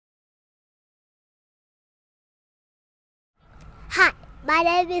Hi, my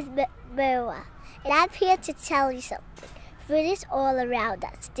name is Mira, and I'm here to tell you something. Food is all around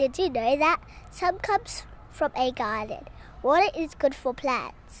us. Did you know that? Some comes from a garden. Water is good for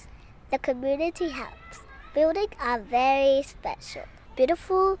plants. The community helps. Buildings are very special.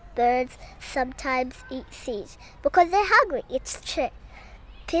 Beautiful birds sometimes eat seeds because they're hungry. It's true.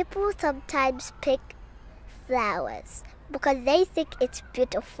 People sometimes pick flowers because they think it's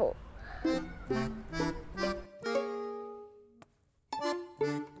beautiful.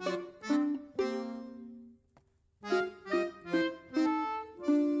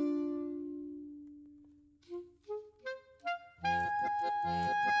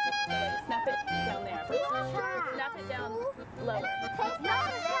 Snap it down there. Snap it down lower.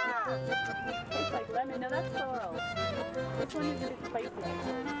 Tastes like lemon. No, that's sorrel. This one is a bit spicy.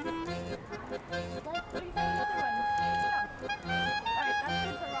 What do you think of the other one? Yeah. Alright, that's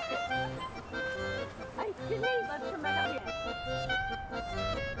good for rocket. Hey, Denise, let's come back out here.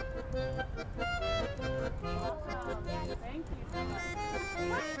 Awesome. Thank you so much.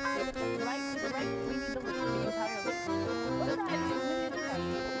 Right, we need the leaf entirely.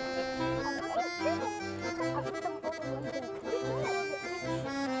 What is that?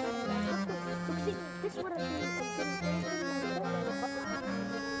 This is what I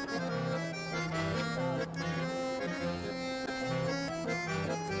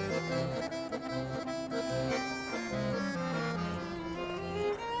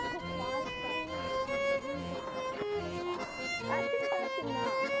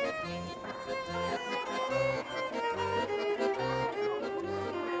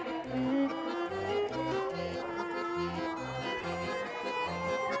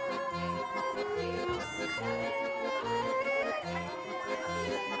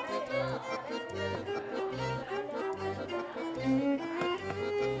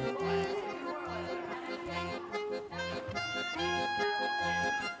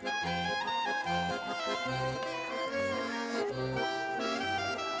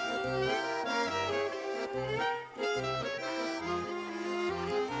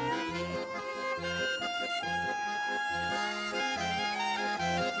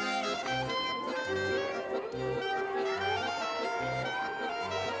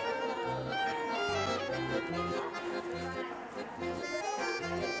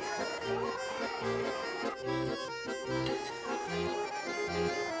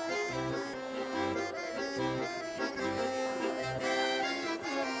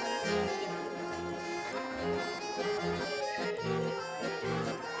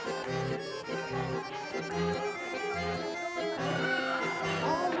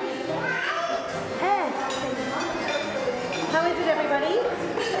How is it, everybody?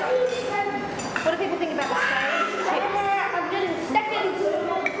 What do people think about the sage chips? I'm getting seconds.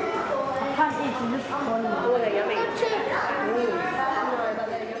 I can't eat this one. Oh, they're yummy.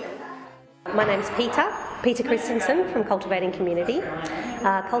 My name's Peter Christensen from Cultivating Community.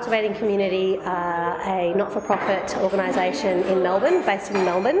 Cultivating Community are a not-for-profit organisation in Melbourne, based in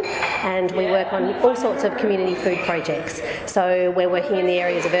Melbourne, and we work on all sorts of community food projects. So we're working in the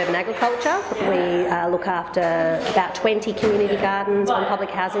areas of urban agriculture. We look after about 20 community gardens on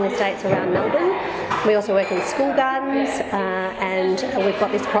public housing estates around Melbourne. We also work in school gardens, and we've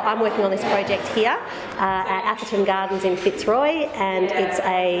got this. I'm working on this project here at Atherton Gardens in Fitzroy, and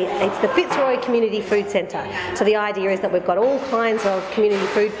it's the Fitzroy Community Food Centre. So the idea is that we've got all kinds of community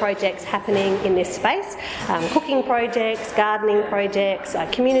food projects happening in this space, cooking projects, gardening projects,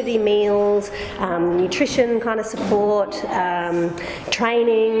 community meals, nutrition kind of support,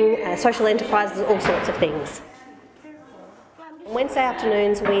 training, social enterprises, all sorts of things. Wednesday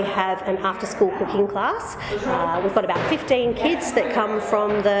afternoons we have an after-school cooking class. We've got about 15 kids that come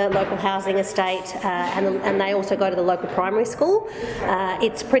from the local housing estate, and they also go to the local primary school.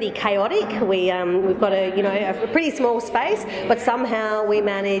 It's pretty chaotic. We've got a pretty small space, but somehow we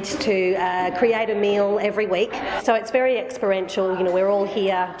manage to create a meal every week. So it's very experiential. We're all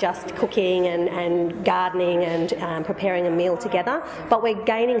here just cooking and gardening and preparing a meal together, but we're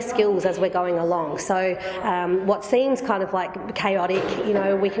gaining skills as we're going along. So what seems kind of like chaotic,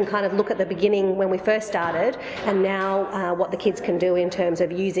 we can kind of look at the beginning when we first started, and now what the kids can do in terms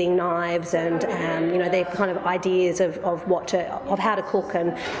of using knives and their kind of ideas of how to cook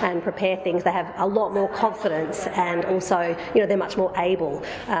and prepare things. They have a lot more confidence, and also they're much more able,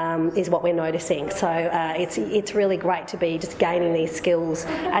 is what we're noticing. So it's really great to be just gaining these skills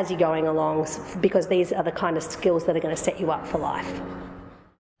as you're going along, because these are the kind of skills that are going to set you up for life.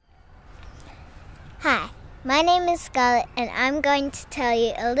 Hi. My name is Scarlett, and I'm going to tell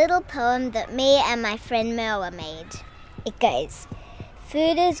you a little poem that me and my friend Merwa made. It goes,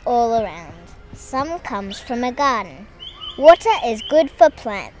 food is all around. Some comes from a garden. Water is good for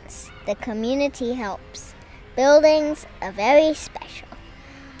plants. The community helps. Buildings are very special.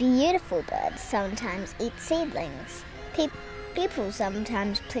 Beautiful birds sometimes eat seedlings. People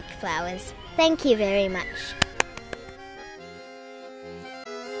sometimes pick flowers. Thank you very much.